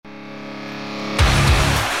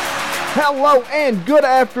Hello and good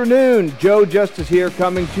afternoon. Joe Justice here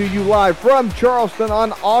coming to you live from Charleston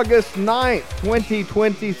on August 9th,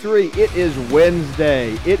 2023. It is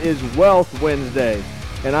Wednesday. It is Wealth Wednesday.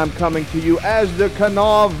 And I'm coming to you as the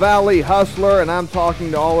Kanawha Valley Hustler, and I'm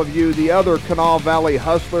talking to all of you, the other Kanawha Valley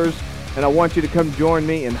Hustlers, and I want you to come join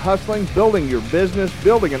me in hustling, building your business,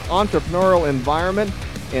 building an entrepreneurial environment,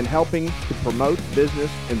 and helping to promote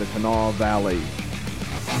business in the Kanawha Valley.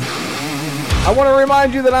 I want to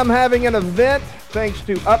remind you that I'm having an event thanks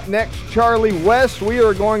to Up Next Charlie West. We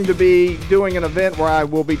are going to be doing an event where I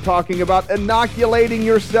will be talking about inoculating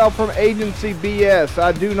yourself from agency BS.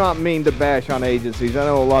 I do not mean to bash on agencies. I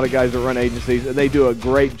know a lot of guys that run agencies, and they do a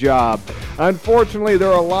great job. Unfortunately,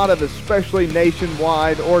 there are a lot of especially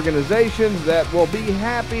nationwide organizations that will be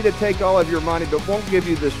happy to take all of your money but won't give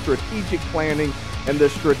you the strategic planning and the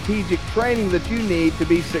strategic training that you need to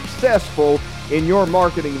be successful in your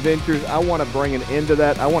marketing ventures. I want to bring an end to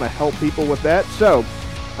that. I want to help people with that. So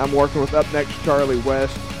I'm working with Up Next Charlie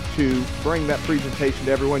West to bring that presentation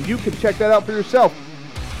to everyone. You can check that out for yourself.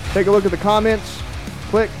 Take a look at the comments,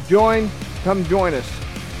 click join, come join us.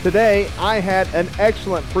 Today I had an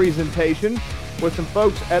excellent presentation with some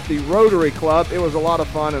folks at the Rotary Club. It was a lot of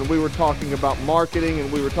fun, and we were talking about marketing, and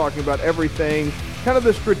we were talking about everything, kind of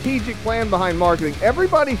the strategic plan behind marketing.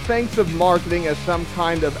 Everybody thinks of marketing as some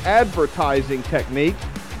kind of advertising technique.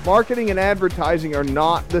 Marketing and advertising are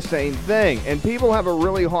not the same thing, and people have a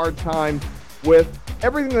really hard time with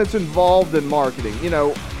everything that's involved in marketing. You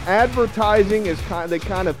know, advertising is they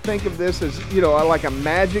kind of think of this as, you know, like a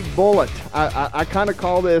magic bullet. I kind of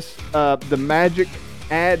call this the magic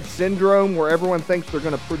ad syndrome, where everyone thinks they're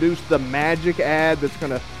going to produce the magic ad that's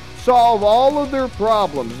going to solve all of their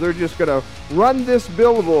problems. They're just going to run this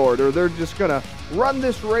billboard, or they're just going to run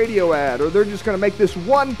this radio ad, or they're just going to make this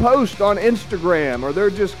one post on Instagram, or they're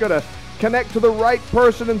just going to connect to the right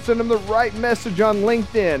person and send them the right message on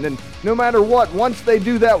LinkedIn. And no matter what, once they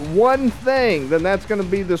do that one thing, then that's going to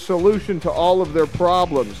be the solution to all of their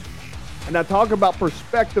problems. And I talk about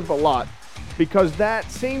perspective a lot, because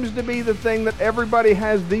that seems to be the thing that everybody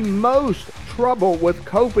has the most trouble with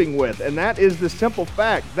coping with. And that is the simple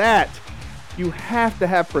fact that you have to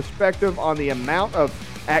have perspective on the amount of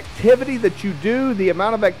activity that you do. The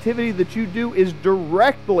amount of activity that you do is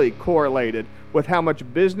directly correlated with how much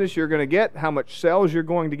business you're going to get, how much sales you're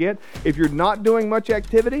going to get. If you're not doing much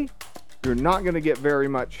activity, you're not going to get very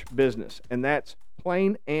much business. And that's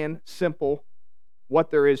plain and simple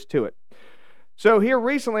what there is to it. So here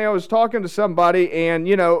recently I was talking to somebody, and,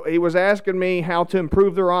 you know, he was asking me how to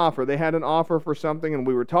improve their offer. They had an offer for something, and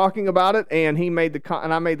we were talking about it, and I made the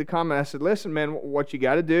comment. I said, listen, man, what you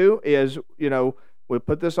got to do is, you know, we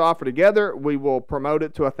put this offer together. We will promote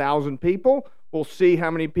it to 1,000 people. We'll see how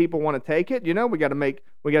many people want to take it. You know, we got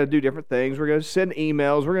to do different things. We're going to send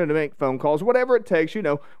emails. We're going to make phone calls, whatever it takes. You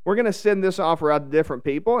know, we're going to send this offer out to different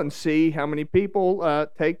people and see how many people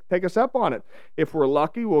take us up on it. If we're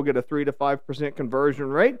lucky, we'll get a 3 to 5% conversion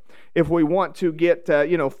rate. If we want to get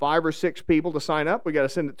 5 or 6 people to sign up, we got to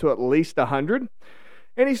send it to at least 100.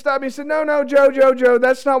 And he stopped me and said, no, Joe,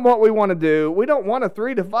 that's not what we want to do. We don't want a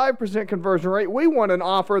 3 to 5% conversion rate. We want an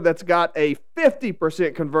offer that's got a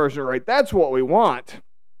 50% conversion rate. That's what we want.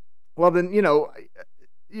 Well, then,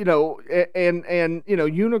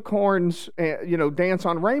 unicorns, dance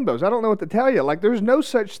on rainbows. I don't know what to tell you. Like, there's no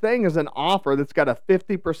such thing as an offer that's got a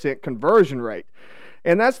 50% conversion rate.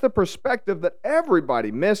 And that's the perspective that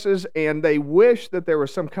everybody misses, and they wish that there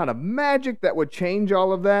was some kind of magic that would change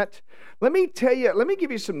all of that. Let me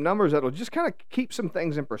give you some numbers that'll just kind of keep some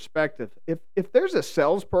things in perspective. If there's a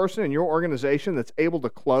salesperson in your organization that's able to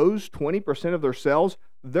close 20% of their sales,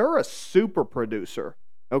 they're a super producer.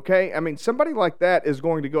 Okay, I mean, somebody like that is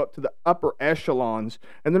going to go up to the upper echelons,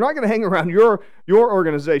 and they're not going to hang around your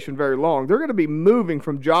organization very long. They're going to be moving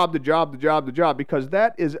from job to job to job to job, because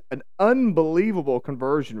that is an unbelievable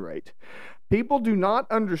conversion rate. People do not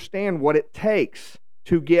understand what it takes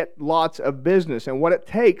to get lots of business, and what it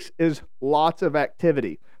takes is lots of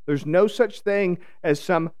activity. There's no such thing as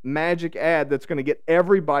some magic ad that's going to get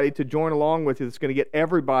everybody to join along with you, that's going to get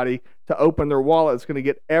everybody to open their wallet, that's going to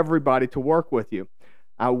get everybody to work with you.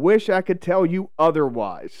 I wish I could tell you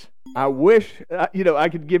otherwise. I wish, I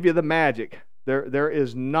could give you the magic. There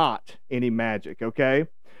is not any magic, okay?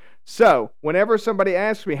 So whenever somebody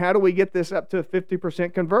asks me, how do we get this up to a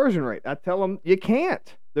 50% conversion rate? I tell them, you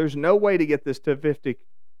can't. There's no way to get this to a 50%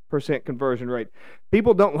 conversion rate.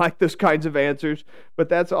 People don't like those kinds of answers, but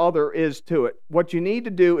that's all there is to it. What you need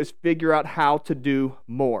to do is figure out how to do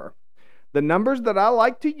more. The numbers that I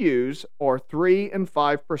like to use are 3 and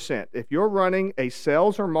 5%. If you're running a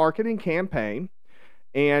sales or marketing campaign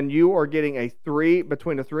and you are getting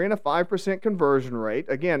between a 3 and a 5% conversion rate.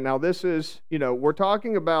 Again, now this is, we're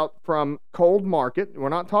talking about from cold market. We're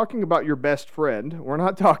not talking about your best friend. We're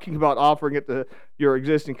not talking about offering it to your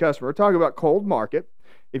existing customer. We're talking about cold market.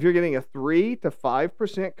 If you're getting a 3 to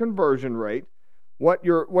 5% conversion rate, what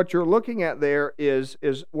you're looking at there is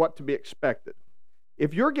what to be expected.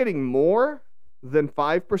 If you're getting more than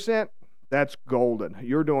 5%, that's golden.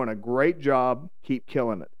 You're doing a great job. Keep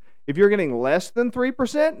killing it. If you're getting less than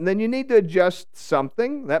 3%, then you need to adjust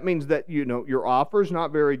something. That means that, your offer's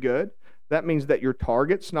not very good. That means that your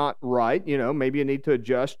target's not right. Maybe you need to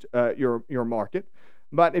adjust your market.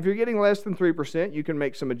 But if you're getting less than 3%, you can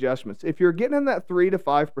make some adjustments. If you're getting in that 3 to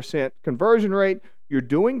 5% conversion rate, you're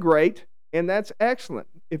doing great, and that's excellent.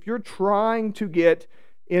 If you're trying to get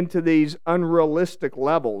into these unrealistic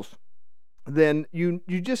levels, then you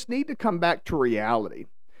just need to come back to reality.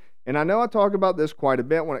 And I know I talk about this quite a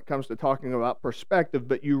bit when it comes to talking about perspective,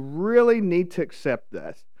 but you really need to accept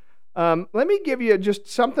this. Let me give you just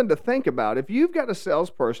something to think about. If you've got a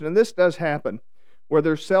salesperson, and this does happen, where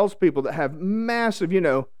there's salespeople that have massive,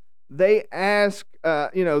 they ask,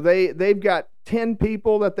 they've got 10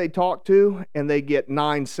 people that they talk to, and they get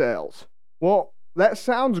 9 sales. Well, that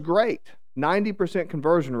sounds great, 90%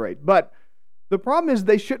 conversion rate. But the problem is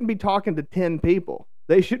they shouldn't be talking to 10 people.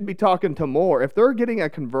 They should be talking to more. If they're getting a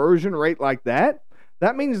conversion rate like that,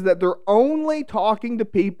 that means that they're only talking to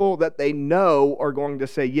people that they know are going to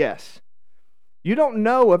say yes. You don't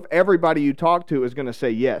know if everybody you talk to is going to say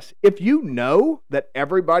yes. If you know that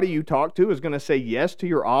everybody you talk to is going to say yes to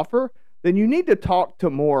your offer, then you need to talk to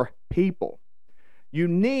more people. You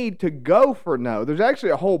need to go for no. There's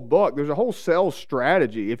actually a whole book. There's a whole sales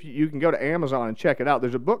strategy. If you can go to Amazon and check it out.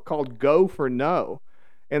 There's a book called Go for No.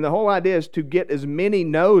 And the whole idea is to get as many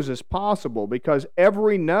no's as possible, because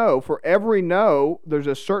for every no, there's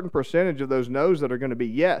a certain percentage of those no's that are going to be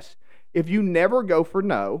yes. If you never go for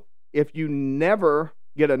no, if you never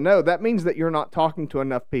get a no, that means that you're not talking to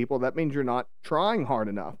enough people. That means you're not trying hard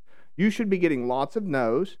enough. You should be getting lots of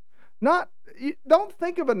no's. Don't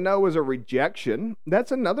think of a no as a rejection.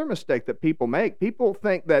 That's another mistake that people make. People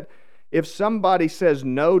think that if somebody says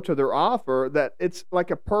no to their offer, that it's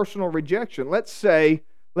like a personal rejection. Let's say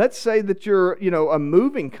that you're, a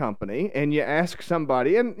moving company, and you ask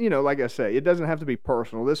somebody, and, like I say, it doesn't have to be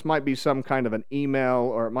personal. This might be some kind of an email,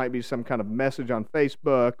 or it might be some kind of message on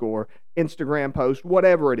Facebook or Instagram post,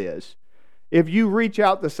 whatever it is. If you reach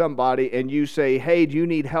out to somebody and you say, hey, do you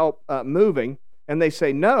need help moving? And they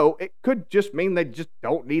say no, it could just mean they just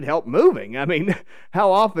don't need help moving. I mean,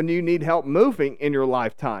 how often do you need help moving in your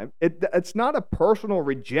lifetime? It's not a personal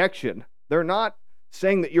rejection. They're not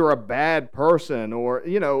saying that you're a bad person, or,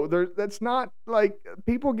 that's not like,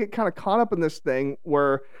 people get kind of caught up in this thing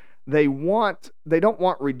where they don't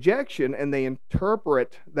want rejection, and they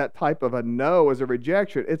interpret that type of a no as a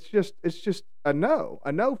rejection. It's just a no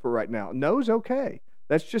for right now. No's okay.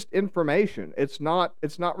 That's just information. It's not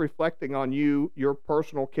reflecting on your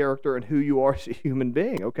personal character and who you are as a human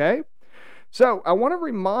being, okay? So I want to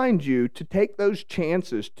remind you to take those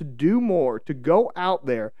chances, to do more, to go out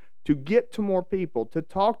there, to get to more people, to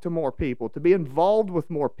talk to more people, to be involved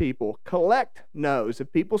with more people, collect no's.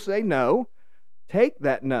 If people say no, take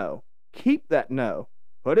that no, keep that no,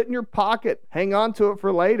 put it in your pocket, hang on to it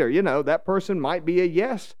for later. That person might be a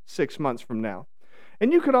yes 6 months from now.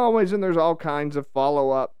 And you could always, and there's all kinds of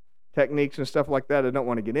follow-up techniques and stuff like that I don't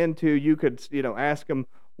want to get into. You could, ask them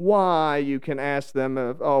why. You can ask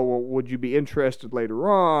them, would you be interested later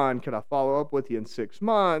on? Can I follow up with you in 6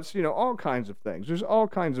 months? All kinds of things. There's all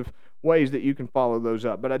kinds of ways that you can follow those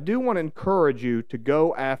up. But I do want to encourage you to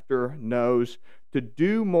go after no's, to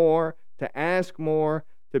do more, to ask more,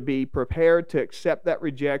 to be prepared to accept that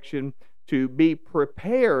rejection, to be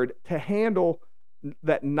prepared to handle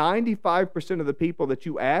that 95% of the people that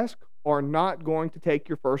you ask are not going to take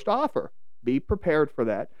your first offer. Be prepared for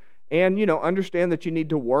that. And, understand that you need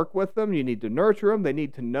to work with them. You need to nurture them. They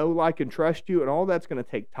need to know, like, and trust you. And all that's going to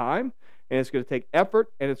take time, and it's going to take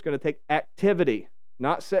effort, and it's going to take activity.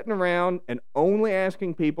 Not sitting around and only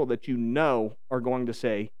asking people that you know are going to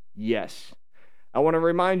say yes. I want to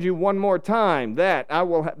remind you one more time that I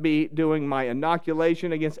will be doing my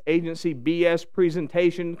inoculation against agency BS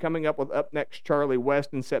presentation coming up with Up Next Charlie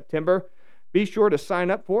West in September. Be sure to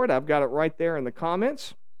sign up for it. I've got it right there in the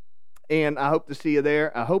comments. And I hope to see you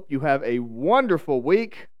there. I hope you have a wonderful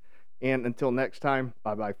week. And until next time,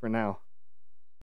 bye-bye for now.